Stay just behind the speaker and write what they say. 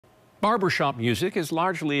Barbershop music is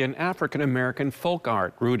largely an African-American folk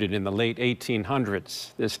art rooted in the late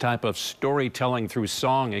 1800s. This type of storytelling through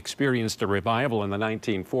song experienced a revival in the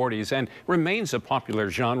 1940s and remains a popular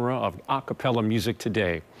genre of a cappella music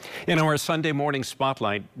today. In our Sunday morning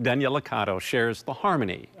spotlight, Daniela Cotto shares the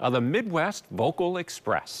harmony of the Midwest Vocal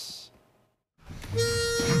Express.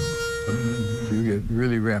 You get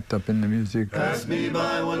really wrapped up in the music. Pass me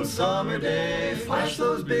by one summer day, flash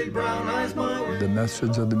those big brown eyes my way. The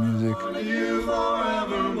message of the music. You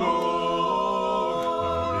forevermore.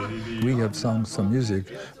 We have sung some music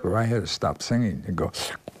where I had to stop singing and go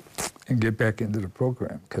and get back into the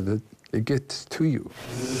program because it gets to you.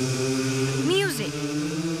 Music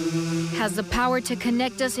has the power to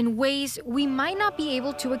connect us in ways we might not be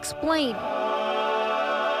able to explain.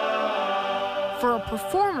 For a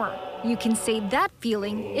performer, you can say that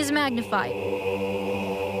feeling is magnified.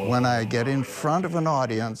 When I get in front of an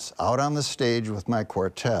audience out on the stage with my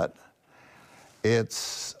quartet,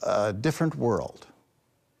 it's a different world.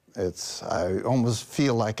 I almost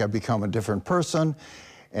feel like I become a different person,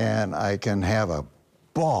 and I can have a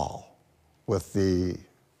ball with the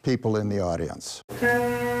people in the audience.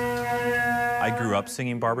 I grew up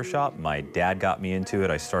singing barbershop. My dad got me into it.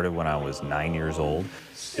 I started when I was 9 years old.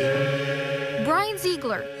 Brian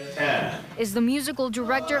Ziegler is the musical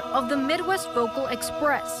director of the Midwest Vocal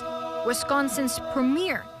Express, Wisconsin's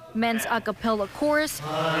premier men's a cappella chorus.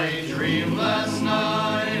 I dreamed last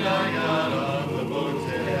night I got on the boat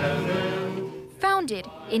to heaven. Founded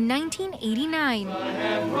in 1989. I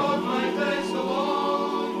had brought my face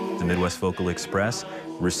along. The Midwest Vocal Express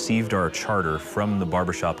received our charter from the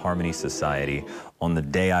Barbershop Harmony Society on the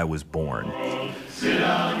day I was born. Sit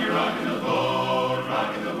down, you're rocking the boat,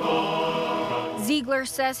 rocking the boat. Ziegler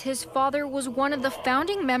says his father was one of the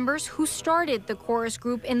founding members who started the chorus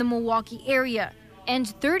group in the Milwaukee area. And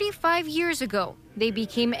 35 years ago, they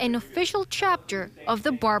became an official chapter of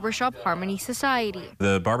the Barbershop Harmony Society.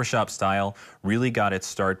 The barbershop style really got its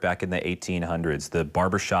start back in the 1800s. The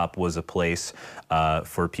barbershop was a place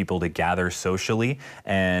for people to gather socially,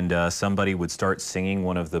 and somebody would start singing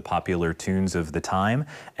one of the popular tunes of the time,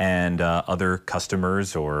 and other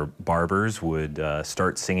customers or barbers would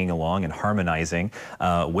start singing along and harmonizing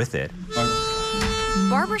with it.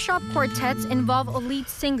 Barbershop quartets involve a lead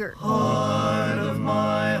singer. Heart of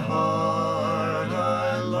my heart,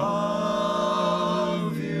 I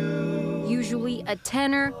love you. Usually a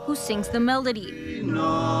tenor who sings the melody.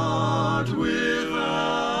 Not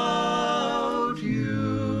without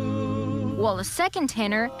you. While a second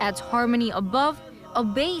tenor adds harmony above, a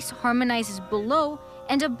bass harmonizes below,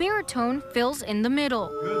 and a baritone fills in the middle.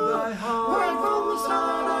 Goodbye, right from the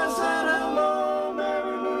start I said hello,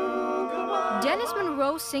 Mary Lou, goodbye. Dennis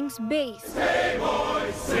Monroe sings bass. Say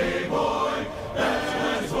boy, that's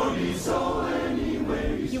nice for me so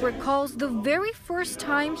anyway. He recalls the very first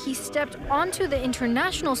time he stepped onto the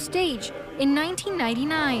international stage in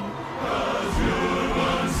 1999. 'Cause you're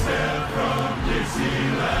one step from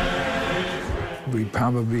Dixieland. We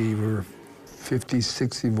probably were 50,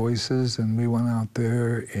 60 voices, and we went out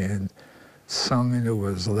there and sung, and it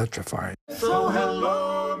was electrifying. So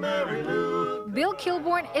hello, Mary Lou. Bill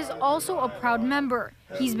Kilborn is also a proud member.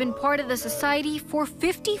 He's been part of the society for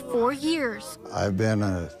 54 years. I've been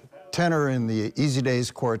a tenor in the Easy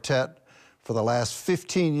Days Quartet for the last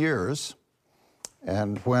 15 years.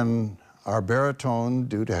 And when our baritone,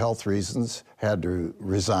 due to health reasons, had to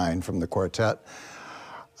resign from the quartet,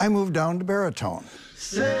 I moved down to baritone.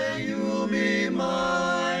 Say you'll be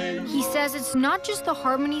mine. He says it's not just the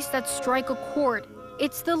harmonies that strike a chord,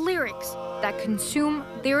 it's the lyrics that consume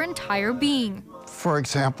their entire being. For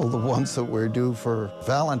example, the ones that we're due for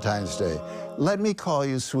Valentine's Day. Let me call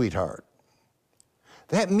you sweetheart.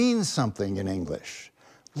 That means something in English.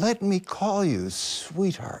 Let me call you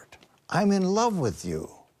sweetheart. I'm in love with you.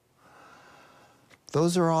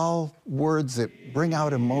 Those are all words that bring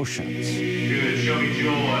out emotions. Good, show me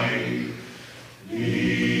joy.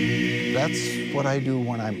 That's what I do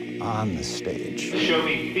when I'm on the stage. Show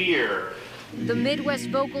me fear. The Midwest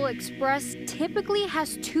Vocal Express typically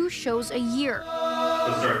has 2 shows a year,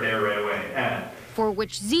 Let's start there right away. And for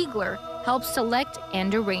which Ziegler helps select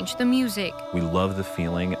and arrange the music. We love the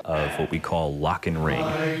feeling of what we call lock and ring.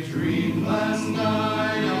 I dreamed last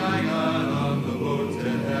night I got on the boat to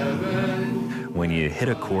heaven. When you hit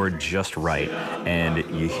a chord just right and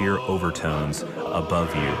you hear overtones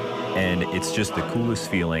above you, and it's just the coolest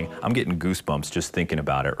feeling. I'm getting goosebumps just thinking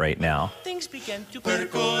about it right now. Things began to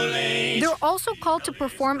percolate. They're also called to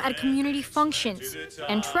perform at community functions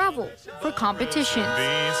and travel for competitions.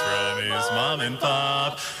 From his mom and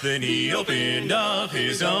pop, then he opened up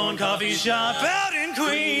his own coffee shop out in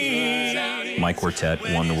Queens. My quartet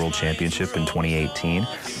won the World Championship in 2018.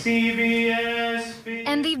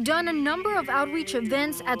 And they've done a number of outreach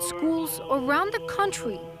events at schools around the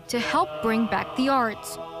country to help bring back the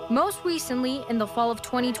arts. Most recently, in the fall of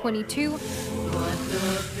 2022,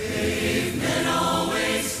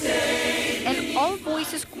 an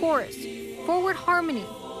all-voices chorus, Forward Harmony,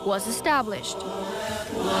 was established.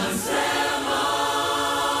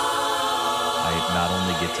 I not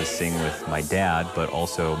only get to sing with my dad, but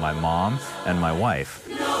also my mom and my wife.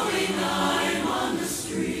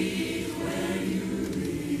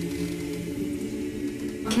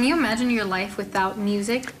 Can you imagine your life without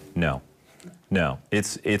music? No. No,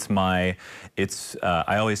 I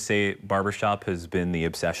always say barbershop has been the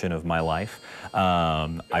obsession of my life.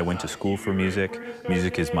 I went to school for music.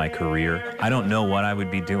 Music is my career. I don't know what I would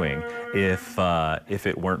be doing if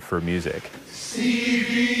it weren't for music.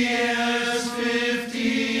 CBS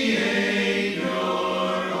 58, your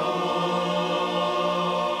hometown.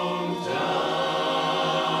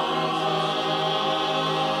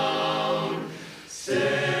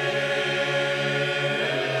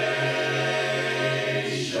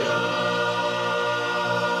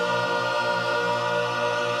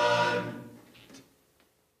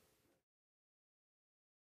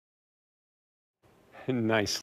 Nice.